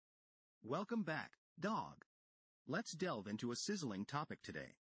Welcome back, dog. Let's delve into a sizzling topic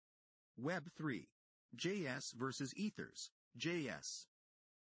today. Web3.js versus Ethers.js.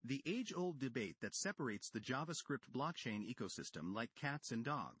 The age-old debate that separates the JavaScript blockchain ecosystem like cats and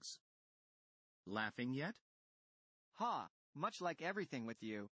dogs. Laughing yet? Ha, much like everything with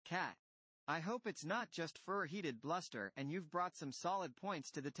you, cat. I hope it's not just fur-heated bluster and you've brought some solid points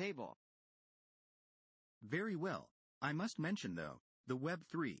to the table. Very well. I must mention though, the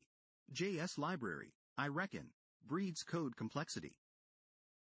Web3.js library, I reckon, breeds code complexity.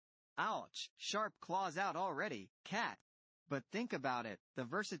 Ouch, sharp claws out already, cat. But think about it, the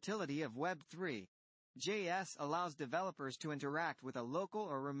versatility of Web3.js allows developers to interact with a local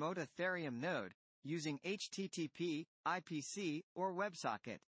or remote Ethereum node, using HTTP, IPC, or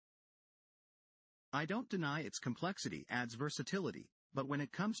WebSocket. I don't deny its complexity adds versatility, but when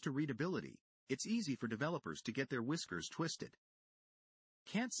it comes to readability, it's easy for developers to get their whiskers twisted.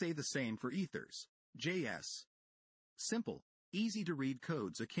 Can't say the same for Ethers.js. Simple, easy to read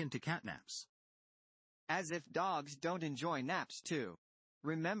codes akin to catnaps. As if dogs don't enjoy naps too.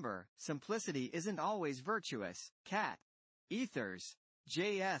 Remember, simplicity isn't always virtuous, cat.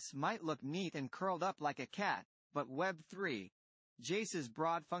 Ethers.js might look neat and curled up like a cat, but Web3.js's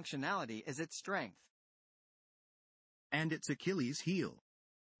broad functionality is its strength. And its Achilles heel.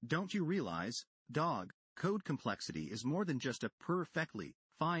 Don't you realize, dog, code complexity is more than just a perfectly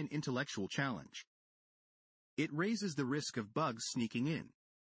fine intellectual challenge. It raises the risk of bugs sneaking in.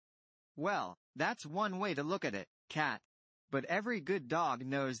 Well, that's one way to look at it, cat. But every good dog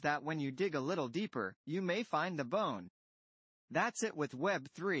knows that when you dig a little deeper, you may find the bone. That's it with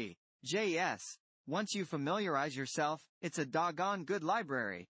Web3.js. Once you familiarize yourself, it's a doggone good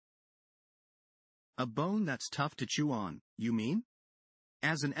library. A bone that's tough to chew on, you mean?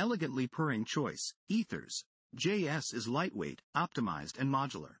 As an elegantly purring choice, Ethers.js is lightweight, optimized and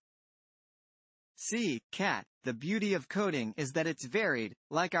modular. See, cat, the beauty of coding is that it's varied,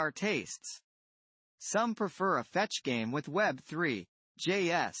 like our tastes. Some prefer a fetch game with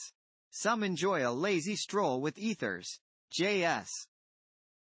Web3.js. Some enjoy a lazy stroll with Ethers.js.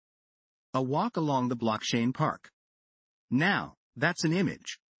 A walk along the blockchain park. Now, that's an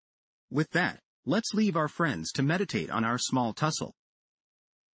image. With that, let's leave our friends to meditate on our small tussle.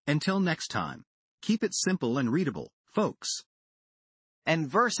 Until next time, keep it simple and readable, folks. And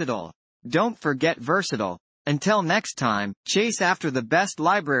versatile. Don't forget versatile. Until next time, chase after the best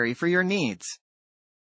library for your needs.